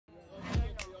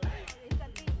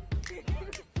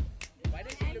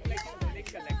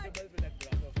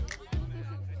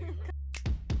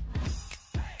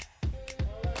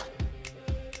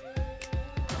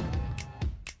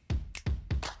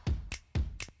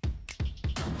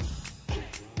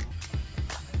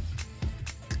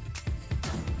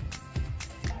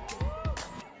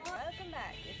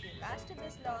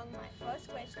along, my first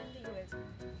question to you is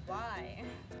why?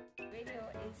 Video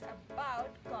is about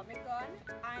Comic-Con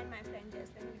and my friend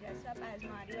Justin dressed up as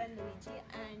Mario and Luigi,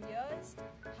 and here's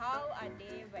how our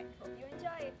day went. Hope you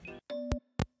enjoy it.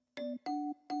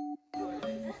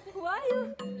 Who are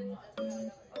you?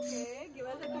 Okay, give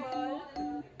us a call.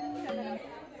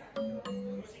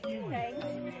 Thanks.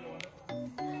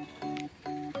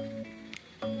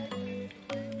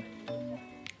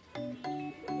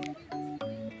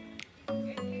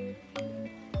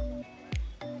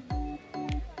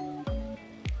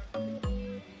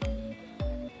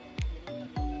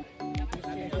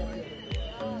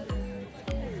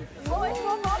 Oh, it's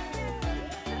more boxes.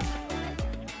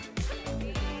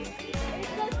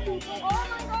 Oh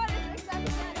my god, it's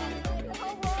exactly that. It's a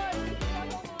whole world.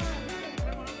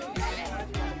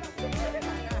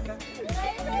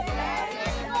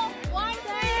 One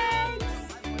thanks.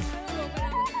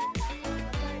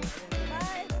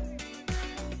 Bye.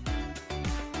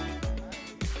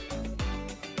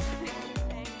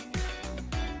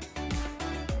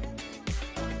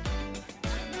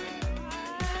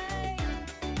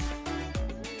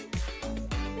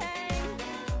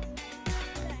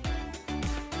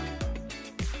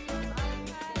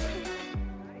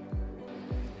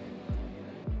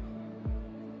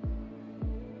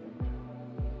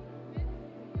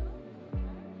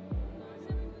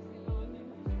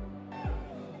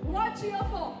 One cheer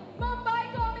for Mumbai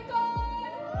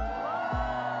Comic-Con!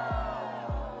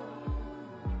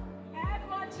 And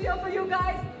one cheer for you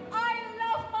guys. I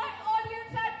love my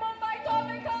audience at Mumbai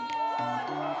Comic-Con!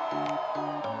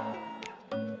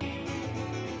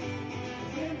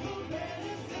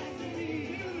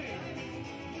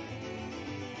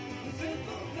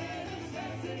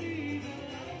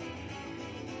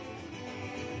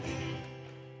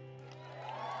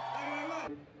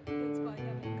 It's for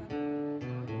your makeup.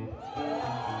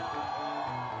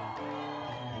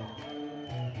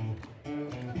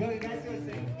 Yo, you guys go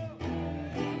sing.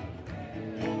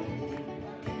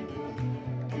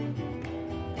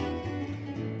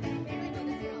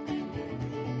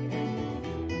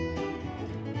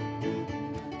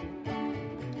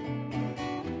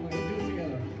 Let's do it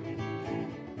together.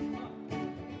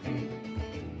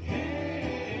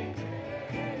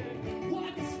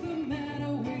 What's the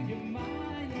matter with your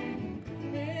mind?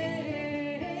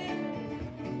 Hey,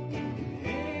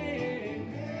 hey,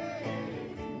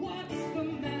 what's the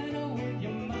matter with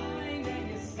your mind and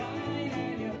your sign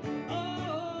and your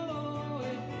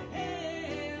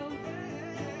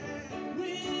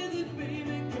with it,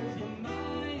 baby, 'cause you're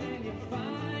mine and you're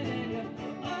fine and you're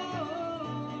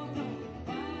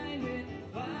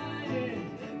find it,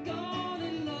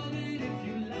 gonna love it if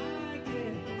you like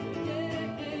it.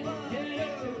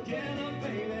 Get together,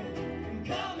 baby, and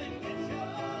come and get your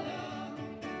love.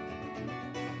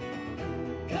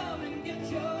 Come and get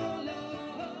your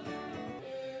love.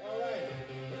 All right.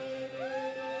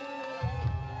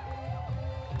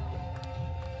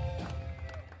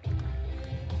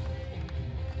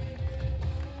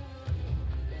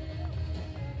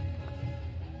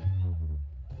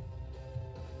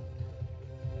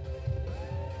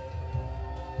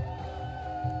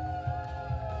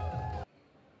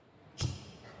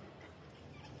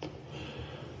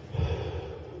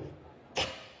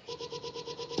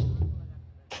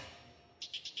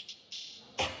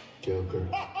 Joker.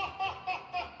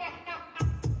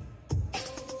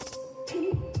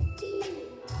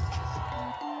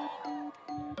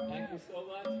 Thank you so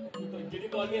much. Did you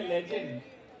call me a legend?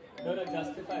 No,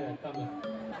 justify that. Come on.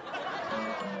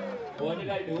 What did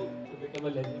I do to become a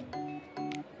legend?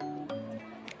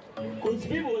 कुछ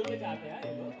भी बोल के जाते हैं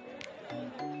ये लोग.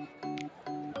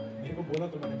 मेरे को बोला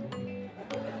तो मैंने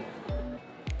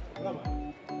बोला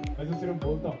मैं तो सिर्फ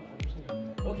बोलता हूँ.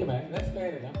 Okay, man. That's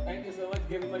fair enough. Thank you so much.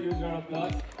 Give him a huge round of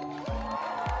applause.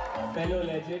 Fellow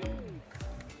legend.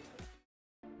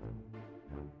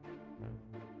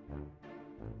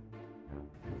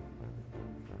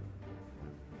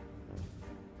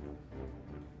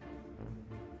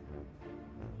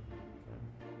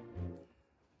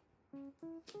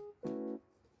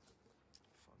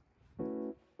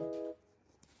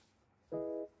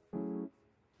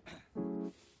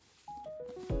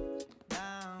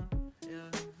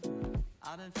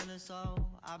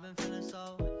 I've been feeling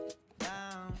so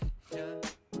down,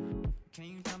 yeah.